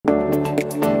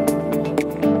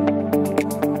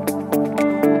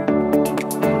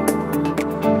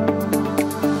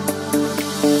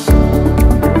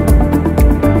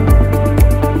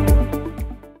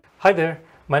Hi there,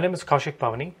 my name is Kaushik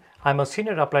Pavani. I'm a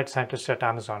senior applied scientist at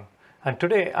Amazon, and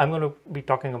today I'm going to be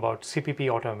talking about CPP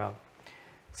AutoML.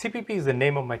 CPP is the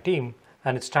name of my team,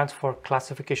 and it stands for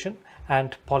Classification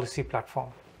and Policy Platform.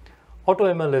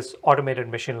 AutoML is automated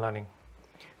machine learning.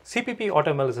 CPP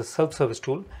AutoML is a self-service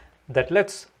tool that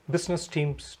lets business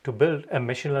teams to build a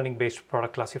machine learning based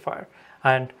product classifier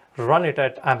and run it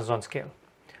at Amazon scale.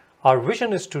 Our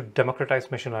vision is to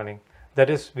democratize machine learning. That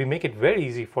is, we make it very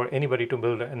easy for anybody to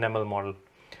build an ML model.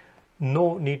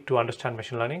 No need to understand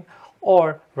machine learning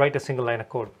or write a single line of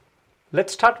code.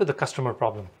 Let's start with the customer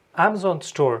problem. Amazon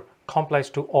store complies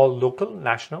to all local,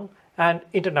 national, and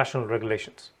international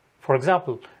regulations. For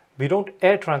example, we don't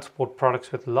air transport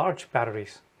products with large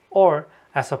batteries, or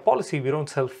as a policy, we don't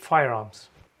sell firearms.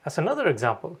 As another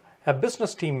example, a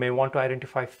business team may want to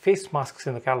identify face masks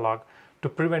in the catalog to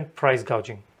prevent price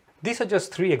gouging. These are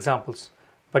just 3 examples.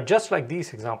 But just like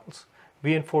these examples,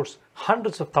 we enforce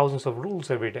hundreds of thousands of rules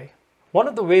every day. One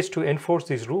of the ways to enforce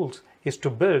these rules is to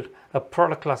build a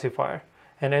product classifier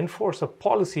and enforce a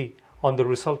policy on the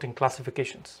resulting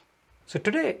classifications. So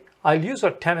today, I'll use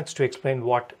our tenets to explain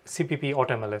what CPP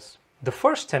AutoML is. The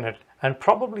first tenet, and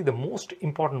probably the most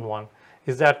important one,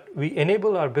 is that we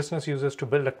enable our business users to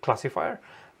build a classifier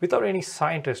without any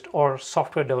scientist or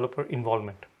software developer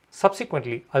involvement.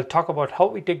 Subsequently, I'll talk about how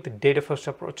we take the data-first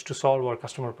approach to solve our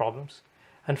customer problems.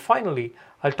 And finally,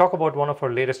 I'll talk about one of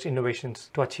our latest innovations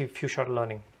to achieve few-shot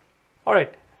learning. All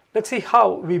right, let's see how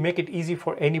we make it easy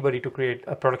for anybody to create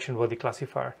a production-worthy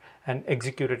classifier and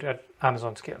execute it at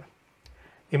Amazon scale.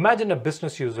 Imagine a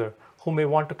business user who may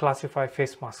want to classify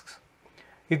face masks.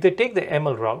 If they take the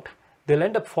ML route, they'll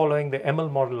end up following the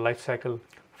ML model lifecycle.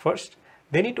 First,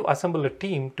 they need to assemble a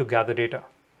team to gather data.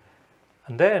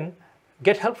 And then,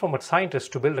 get help from a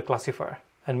scientist to build a classifier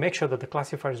and make sure that the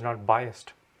classifier is not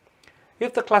biased.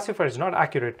 If the classifier is not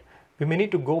accurate, we may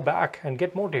need to go back and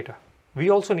get more data.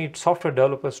 We also need software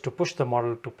developers to push the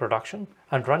model to production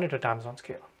and run it at Amazon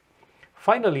scale.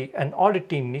 Finally, an audit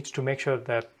team needs to make sure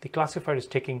that the classifier is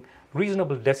taking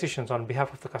reasonable decisions on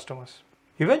behalf of the customers.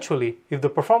 Eventually, if the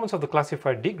performance of the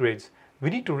classifier degrades,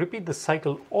 we need to repeat the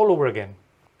cycle all over again.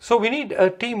 So we need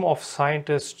a team of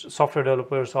scientists, software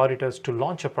developers, auditors to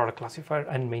launch a product classifier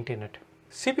and maintain it.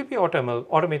 CPP AutoML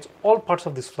automates all parts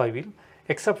of this flywheel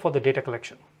except for the data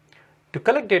collection. To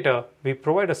collect data, we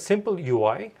provide a simple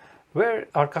UI where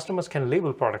our customers can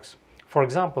label products, for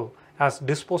example, as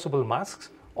disposable masks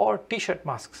or t-shirt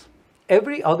masks.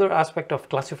 Every other aspect of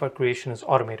classifier creation is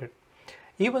automated.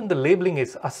 Even the labeling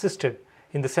is assisted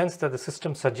in the sense that the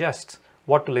system suggests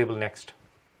what to label next.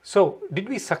 So, did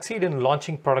we succeed in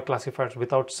launching product classifiers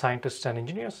without scientists and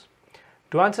engineers?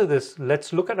 To answer this,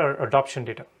 let's look at our adoption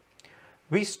data.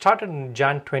 We started in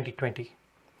Jan 2020.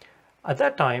 At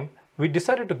that time, we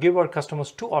decided to give our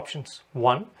customers 2 options.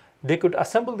 One, they could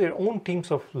assemble their own teams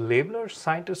of labelers,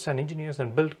 scientists, and engineers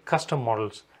and build custom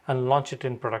models and launch it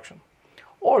in production.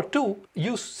 Or 2,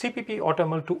 use CPP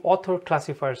AutoML to author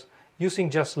classifiers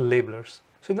using just labelers.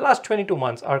 So in the last 22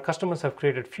 months, our customers have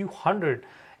created few hundred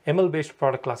ML-based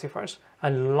product classifiers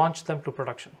and launched them to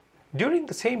production. During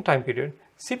the same time period,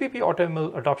 CPP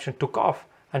AutoML adoption took off,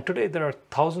 and today there are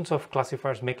thousands of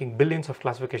classifiers making billions of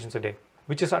classifications a day,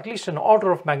 which is at least an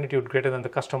order of magnitude greater than the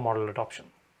custom model adoption.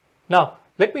 Now,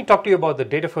 let me talk to you about the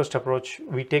data-first approach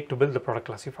we take to build the product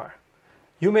classifier.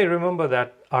 You may remember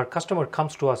that our customer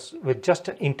comes to us with just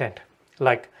an intent,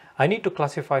 like, I need to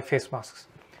classify face masks.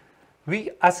 We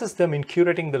assist them in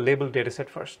curating the labeled dataset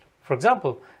first. For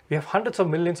example, we have hundreds of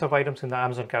millions of items in the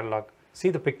Amazon catalog. See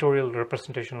the pictorial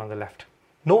representation on the left.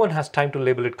 No one has time to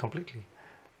label it completely.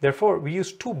 Therefore, we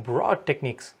use 2 broad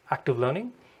techniques, active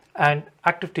learning and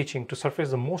active teaching, to surface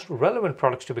the most relevant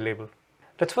products to be labeled.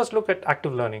 Let's first look at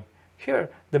active learning. Here,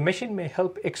 the machine may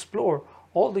help explore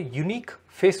all the unique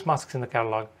face masks in the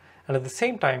catalog and at the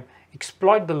same time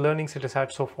exploit the learnings it has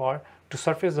had so far to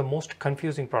surface the most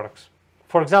confusing products.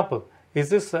 For example, is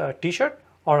this a t-shirt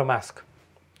or a mask?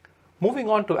 Moving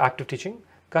on to active teaching,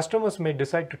 customers may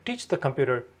decide to teach the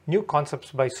computer new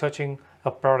concepts by searching a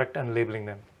product and labeling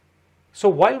them. So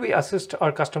while we assist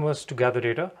our customers to gather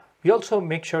data, we also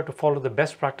make sure to follow the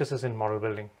best practices in model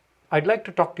building. I'd like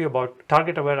to talk to you about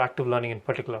target-aware active learning in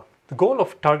particular. The goal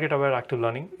of target-aware active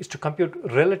learning is to compute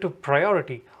relative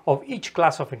priority of each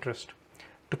class of interest.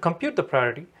 To compute the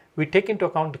priority, we take into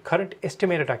account the current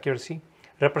estimated accuracy,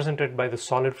 represented by the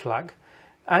solid flag,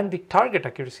 and the target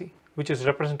accuracy, which is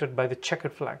represented by the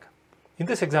checkered flag. In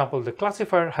this example, the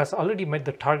classifier has already met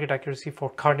the target accuracy for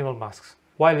carnival masks,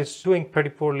 while it's doing pretty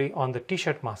poorly on the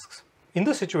t-shirt masks. In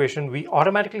this situation, we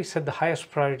automatically set the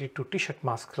highest priority to t-shirt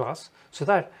mask class so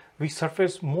that we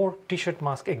surface more t-shirt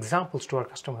mask examples to our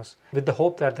customers with the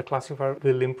hope that the classifier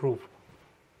will improve.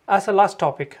 As a last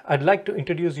topic, I'd like to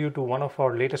introduce you to one of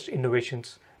our latest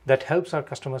innovations that helps our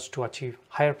customers to achieve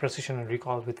higher precision and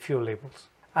recall with fewer labels.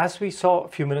 As we saw a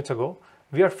few minutes ago,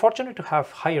 we are fortunate to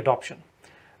have high adoption.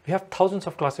 We have thousands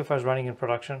of classifiers running in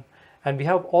production, and we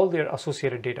have all their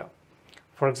associated data.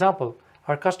 For example,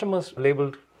 our customers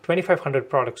labeled 2,500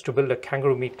 products to build a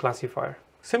kangaroo meat classifier.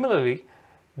 Similarly,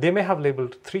 they may have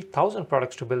labeled 3,000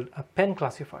 products to build a pen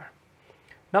classifier.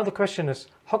 Now the question is,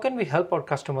 how can we help our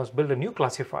customers build a new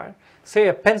classifier, say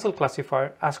a pencil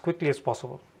classifier, as quickly as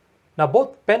possible? Now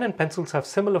both pen and pencils have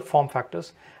similar form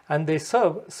factors, and they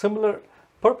serve similar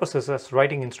purposes as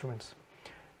writing instruments.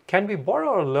 Can we borrow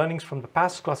our learnings from the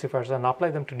past classifiers and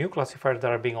apply them to new classifiers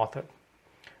that are being authored?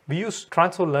 We use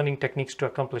transfer learning techniques to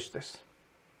accomplish this.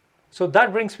 So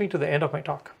that brings me to the end of my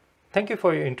talk. Thank you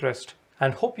for your interest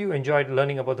and hope you enjoyed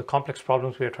learning about the complex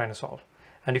problems we are trying to solve.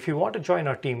 And if you want to join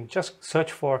our team, just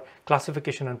search for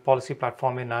Classification and Policy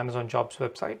Platform in Amazon Jobs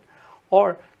website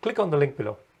or click on the link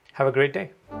below. Have a great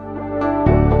day.